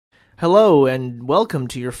Hello and welcome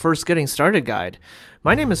to your first Getting Started guide.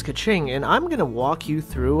 My name is Kaching and I'm going to walk you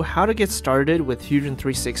through how to get started with Fusion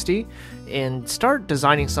 360 and start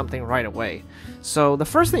designing something right away. So the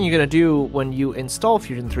first thing you're going to do when you install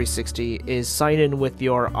Fusion 360 is sign in with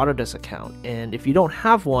your Autodesk account, and if you don't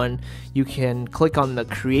have one, you can click on the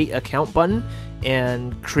Create Account button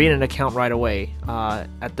and create an account right away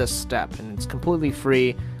at this step, and it's completely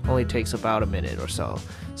free, only takes about a minute or so.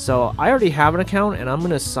 So I already have an account and I'm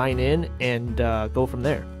going to sign in and go from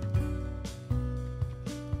there.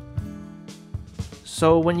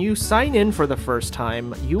 So when you sign in for the first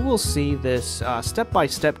time, you will see this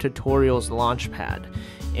step-by-step tutorials launchpad,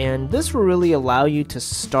 and this will really allow you to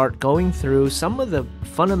start going through some of the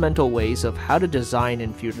fundamental ways of how to design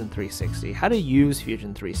in Fusion 360, how to use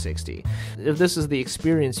Fusion 360. If this is the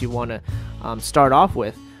experience you want to start off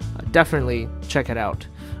with, definitely check it out.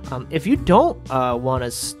 If you don't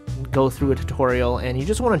want to go through a tutorial and you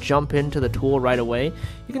just want to jump into the tool right away,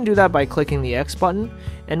 you can do that by clicking the X button,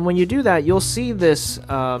 and when you do that, you'll see this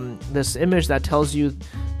this image that tells you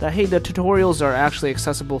that, hey, the tutorials are actually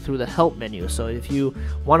accessible through the help menu. So if you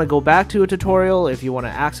want to go back to a tutorial, if you want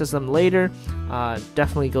to access them later,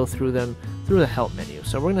 definitely go through them through the help menu.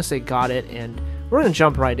 So we're going to say got it, and we're going to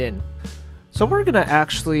jump right in. So we're going to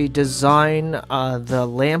actually design the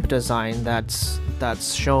lamp design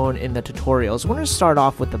that's shown in the tutorials. We're going to start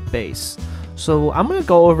off with the base. So I'm going to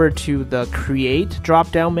go over to the Create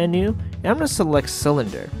drop-down menu, and I'm going to select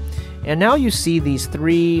Cylinder. And now you see these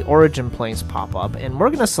three origin planes pop up, and we're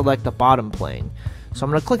going to select the bottom plane. So I'm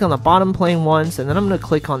going to click on the bottom plane once, and then I'm going to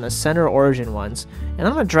click on the center origin once, and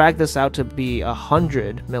I'm going to drag this out to be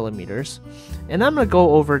 100 millimeters. And I'm going to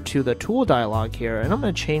go over to the tool dialog here, and I'm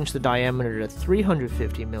going to change the diameter to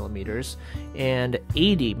 350 millimeters and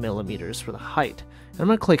 80 millimeters for the height. And I'm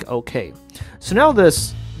going to click OK. So now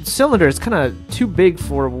this cylinder is kind of too big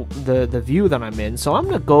for the view that I'm in, so I'm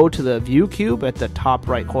going to go to the view cube at the top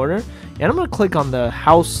right corner, and I'm going to click on the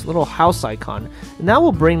little house icon, and that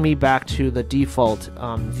will bring me back to the default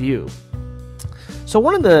view. So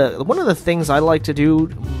one of the things I like to do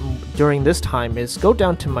during this time is go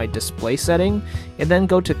down to my display setting and then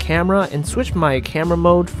go to camera and switch my camera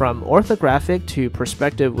mode from orthographic to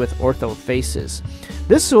perspective with ortho faces.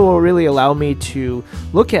 This will really allow me to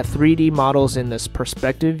look at 3D models in this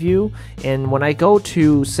perspective view, and when I go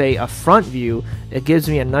to, say, a front view, it gives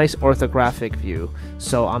me a nice orthographic view,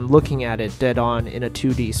 so I'm looking at it dead on in a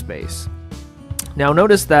 2D space. Now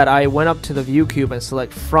notice that I went up to the view cube and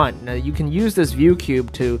select front. Now you can use this view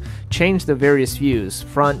cube to change the various views: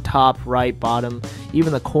 front, top, right, bottom,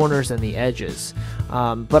 even the corners and the edges.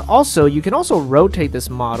 But also you can also rotate this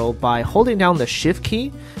model by holding down the shift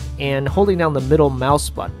key and holding down the middle mouse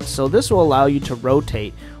button. So this will allow you to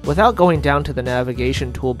rotate without going down to the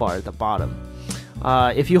navigation toolbar at the bottom.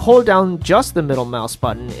 If you hold down just the middle mouse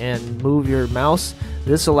button and move your mouse,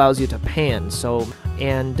 this allows you to pan.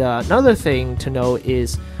 Another thing to note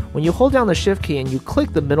is when you hold down the shift key and you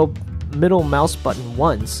click the middle mouse button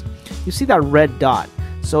once, you see that red dot.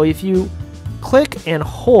 So if you click and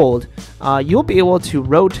hold, you'll be able to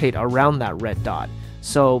rotate around that red dot.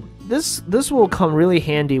 So this will come really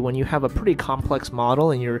handy when you have a pretty complex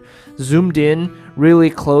model and you're zoomed in really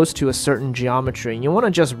close to a certain geometry and you want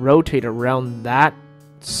to just rotate around that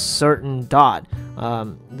certain dot.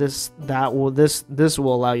 This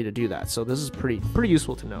will allow you to do that. So this is pretty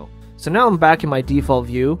useful to know. So now I'm back in my default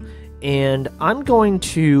view, and I'm going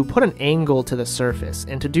to put an angle to the surface,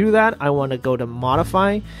 and to do that I want to go to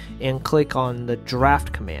Modify and click on the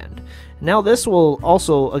Draft command. Now this will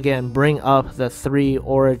also again bring up the three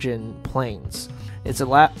origin planes. It's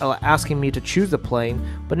asking me to choose the plane,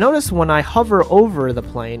 but notice when I hover over the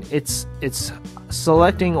plane, it's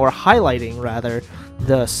selecting, or highlighting rather,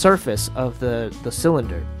 the surface of the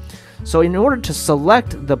cylinder. So in order to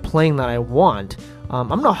select the plane that I want, I'm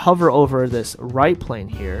going to hover over this right plane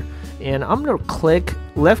here, and I'm going to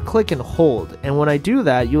left click and hold, and when I do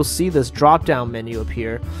that, you'll see this drop down menu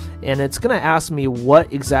appear, and it's going to ask me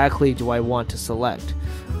what exactly do I want to select.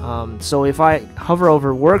 So if I hover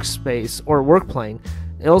over workspace or work plane,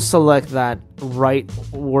 it'll select that right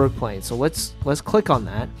work plane. So let's click on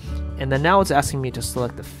that, and then now it's asking me to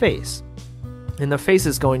select the face. And the face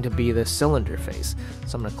is going to be the cylinder face.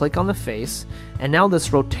 So I'm going to click on the face, and now this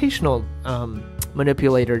rotational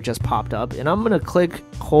manipulator just popped up, and I'm going to click,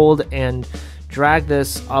 hold, and drag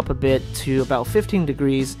this up a bit to about 15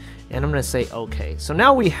 degrees, and I'm going to say OK. So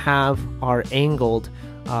now we have our angled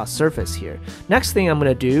surface here. Next thing I'm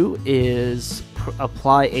going to do is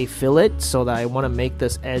apply a fillet so that I want to make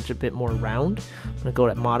this edge a bit more round. I'm going to go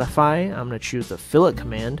to modify, I'm going to choose the fillet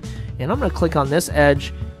command, and I'm going to click on this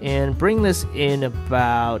edge and bring this in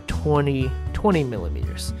about 20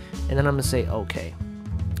 millimeters. And then I'm going to say OK.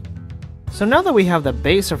 So now that we have the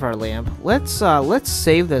base of our lamp, let's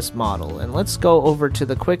save this model, and let's go over to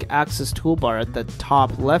the quick access toolbar at the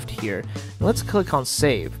top left here, and let's click on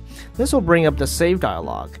save. This will bring up the save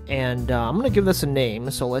dialog, and I'm going to give this a name.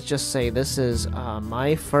 So let's just say this is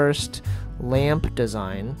my first lamp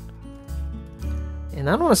design, and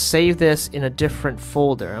I'm going to save this in a different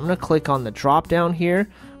folder. I'm going to click on the drop down here,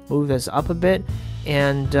 move this up a bit,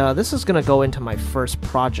 and this is going to go into my first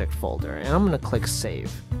project folder, and I'm going to click save.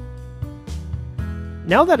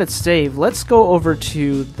 Now that it's saved, let's go over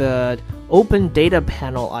to the Open Data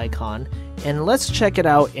Panel icon, and let's check it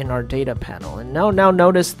out in our data panel. And now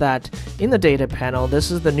notice that in the data panel, this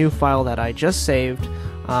is the new file that I just saved.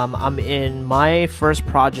 I'm in my first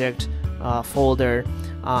project folder,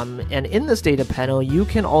 and in this data panel, you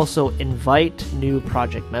can also invite new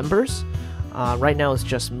project members. Right now it's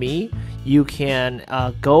just me. You can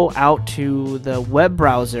go out to the web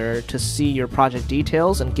browser to see your project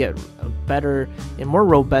details and get better and more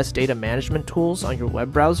robust data management tools on your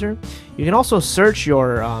web browser. You can also search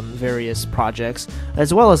your various projects,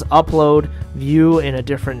 as well as upload, view in a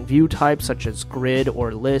different view type such as grid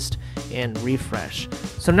or list, and refresh.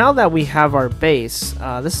 So now that we have our base,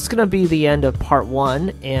 this is going to be the end of part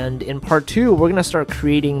 1, and in part 2 we're going to start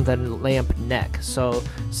creating the lamp neck. So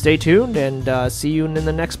stay tuned and see you in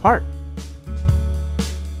the next part.